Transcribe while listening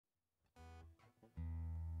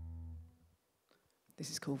This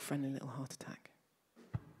is called Friendly Little Heart Attack.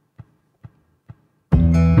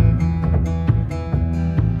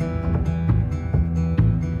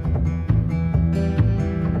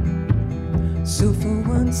 So for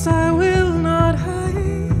once I will not hide.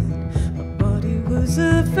 My body was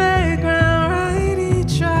a fairground ride. He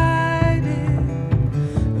tried it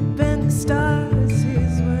and bent the stars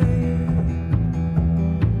his way.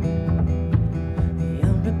 The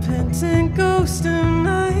unrepentant ghost of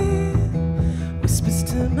night whispers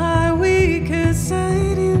to my weakest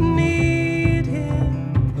side, you need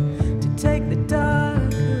him to take the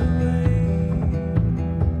dark away.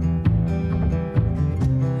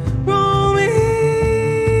 Roll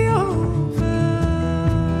me over,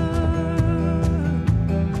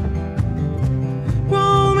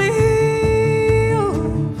 roll me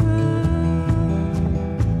over.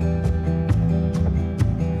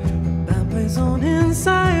 The band plays on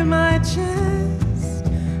inside my chest.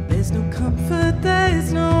 There's no comfort,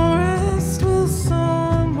 there's no rest. Will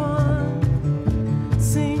someone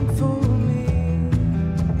sing for me?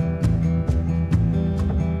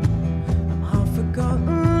 I'm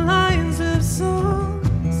half-forgotten lines of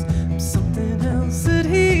songs. I'm something else that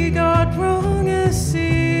he got wrong. A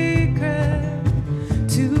secret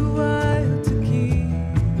too wild to keep.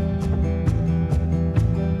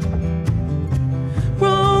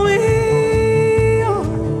 Roll me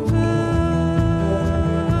over,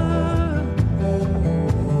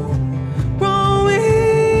 roll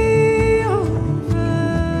me over.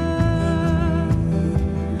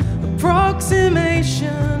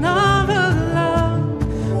 Approximation of a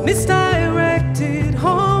love, misdirected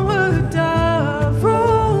homeward dive.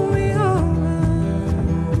 Roll me over,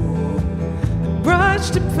 brush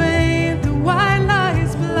to paint the white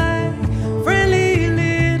lies black. Friendly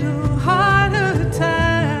little heart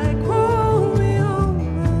attack. Roll me over.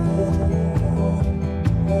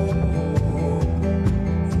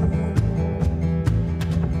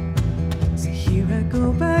 So here I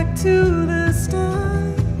go back to the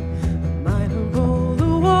start. I might have rolled the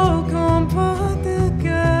walk on part, the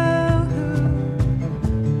girl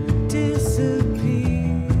who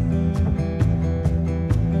disappeared.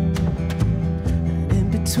 And in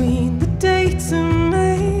between the dates and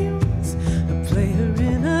names, a player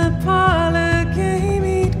in a parlor game.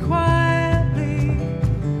 He'd quietly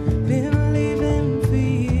been living for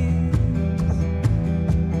years.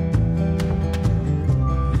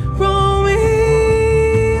 Roll me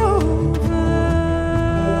over,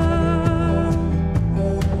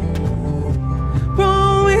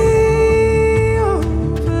 roll me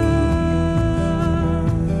over.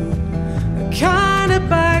 Kinda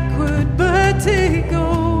backward, but to go.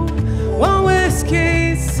 One worst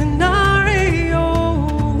case scenario.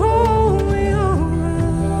 Roll me over.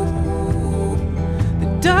 The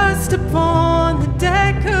dust upon the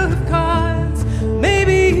deck of cards.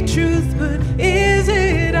 Maybe truth, but is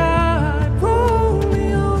it art? Roll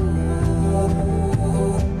me over.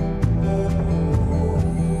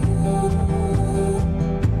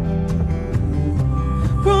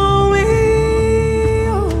 Roll me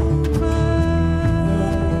over.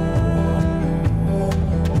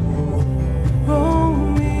 Roll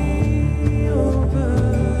me over.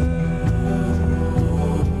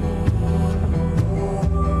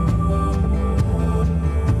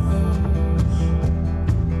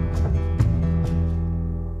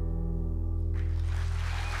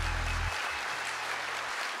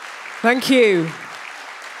 Thank you.